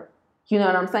word. You know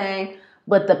what I'm saying?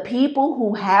 But the people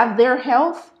who have their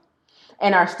health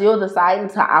and are still deciding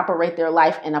to operate their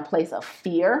life in a place of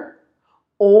fear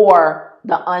or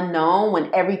the unknown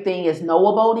when everything is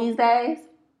knowable these days,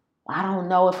 I don't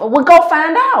know if we'll go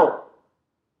find out.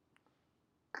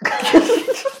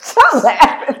 Stop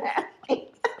laughing at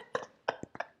me.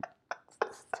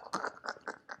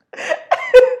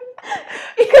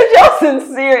 Because your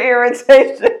sincere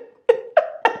irritation.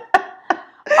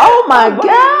 Oh my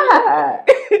God.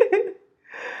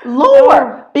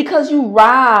 Lord, because you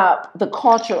rob the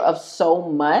culture of so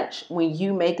much when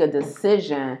you make a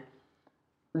decision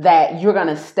that you're going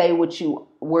to stay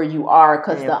where you are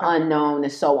because the unknown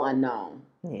is so unknown.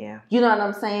 Yeah. You know what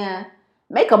I'm saying?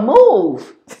 Make a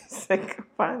move.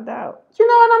 Find out. You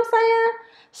know what I'm saying?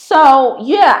 So,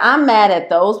 yeah, I'm mad at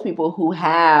those people who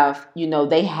have,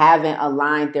 they haven't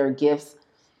aligned their gifts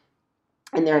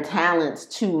and their talents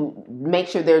to make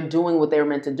sure they're doing what they were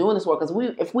meant to do in this world. Because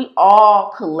if we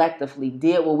all collectively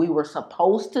did what we were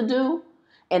supposed to do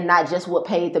and not just what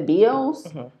paid the bills,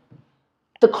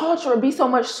 the culture would be so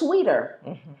much sweeter.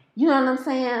 You know what I'm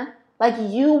saying? Like,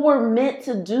 you were meant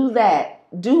to do that.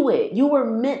 Do it. You were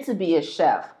meant to be a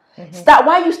chef. Stop.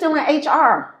 Why are you still in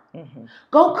HR?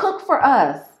 Go cook for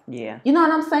us. Yeah. You know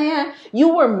what I'm saying?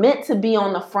 You were meant to be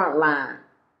on the front line.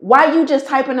 Why are you just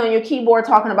typing on your keyboard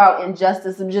talking about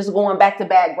injustice and just going back to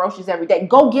bag groceries every day?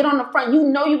 Go get on the front. You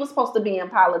know you were supposed to be in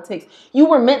politics. You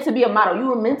were meant to be a model. You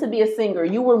were meant to be a singer.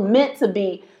 You were meant to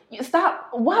be. Stop.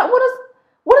 What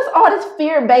is all this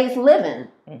fear-based living?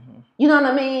 You know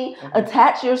what I mean?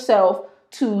 Attach yourself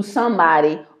to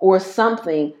somebody or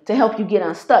something to help you get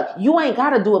unstuck. You ain't got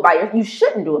to do it by yourself. You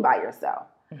shouldn't do it by yourself.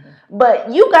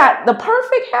 But you got the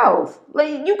perfect health. Like,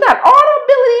 you got all the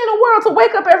ability in the world to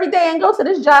wake up every day and go to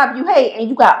this job you hate, and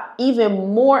you got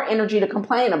even more energy to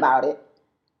complain about it.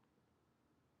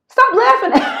 Stop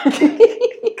laughing at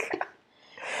me.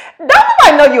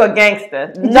 Nobody know you a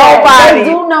gangster. Nobody. They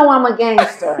do know I'm a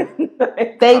gangster.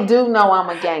 They do know I'm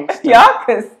a gangster. Y'all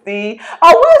can see.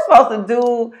 Oh, we're supposed to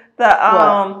do the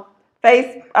at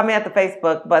the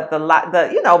Facebook, but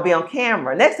the be on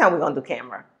camera. Next time we're gonna do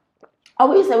camera.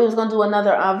 Oh, we said we was gonna do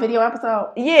another video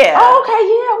episode. Yeah. Oh, okay.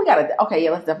 Yeah, we gotta. Okay,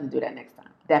 yeah, let's definitely do that next time.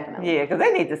 Definitely. Yeah, because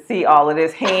they need to see all of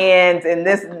this hands and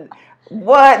this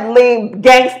lean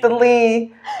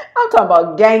gangsterly. I'm talking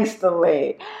about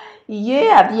gangsterly.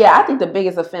 Yeah. I think the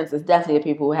biggest offense is definitely the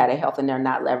people who had a health and they're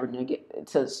not leveraging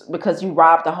it because you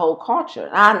robbed the whole culture.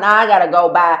 Now I gotta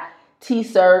go buy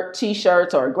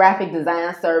t-shirts or graphic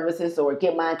design services or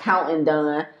get my accounting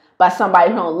done by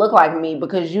somebody who don't look like me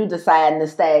because you deciding to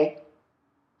stay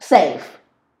safe.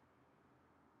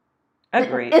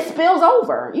 Agreed. It spills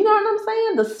over. You know what I'm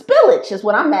saying? The spillage is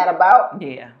what I'm mad about.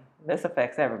 Yeah, this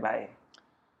affects everybody.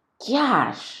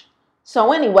 Gosh.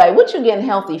 So anyway, what you getting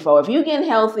healthy for? If you getting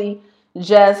healthy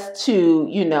just to,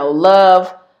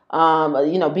 love,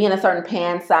 being a certain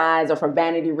pan size or for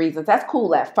vanity reasons, that's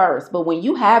cool at first. But when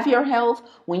you have your health,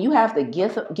 when you have the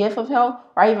gift of health,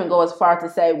 or I even go as far to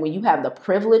say when you have the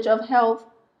privilege of health,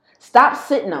 stop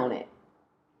sitting on it.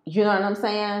 You know what I'm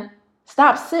saying?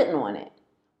 Stop sitting on it.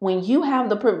 When you have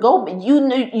the privilege,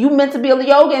 you meant to be a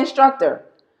yoga instructor.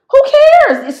 Who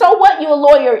cares? So what? You a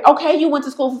lawyer. Okay, you went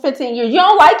to school for 15 years. You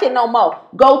don't like it no more.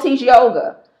 Go teach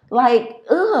yoga. Like,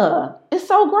 it's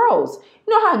so gross.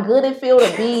 You know how good it feels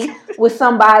to be with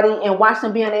somebody and watch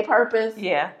them be on their purpose?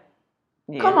 Yeah.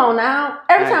 Come on now.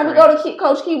 Every time we go to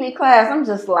Coach Kiwi class, I'm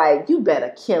just like, you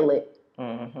better kill it.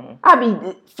 I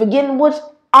be forgetting which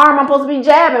arm I'm supposed to be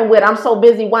jabbing with. I'm so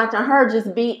busy watching her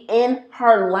just be in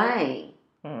her lane.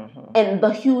 And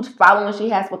the huge following she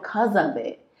has because of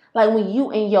it. Like, when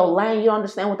you in your lane, you don't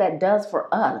understand what that does for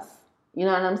us. You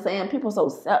know what I'm saying? People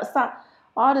stop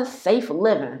all this safe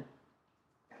living.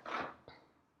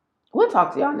 We'll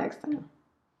talk to y'all next time.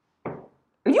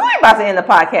 You ain't about to end the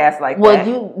podcast like that. Well,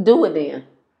 you do it then.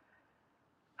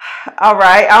 All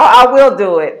right, I will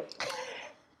do it.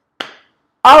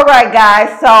 All right,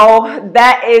 guys, so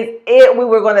that is it. We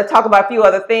were going to talk about a few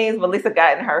other things, but Lisa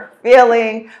got in her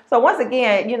feeling. So once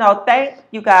again, thank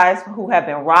you guys who have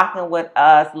been rocking with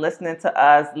us, listening to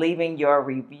us, leaving your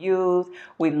reviews.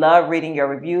 We love reading your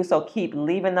reviews, so keep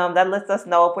leaving them. That lets us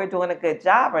know if we're doing a good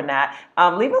job or not.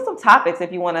 Leave us some topics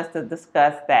if you want us to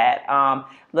discuss that.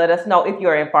 Let us know if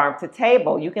you're in Farm to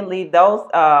Table. You can leave those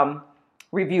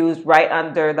reviews right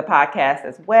under the podcast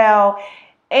as well.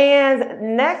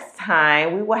 And next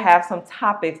time, we will have some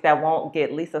topics that won't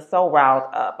get Lisa so riled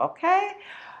up, okay?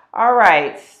 All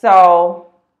right,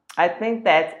 so I think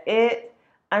that's it.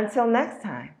 Until next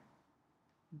time,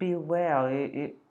 be well.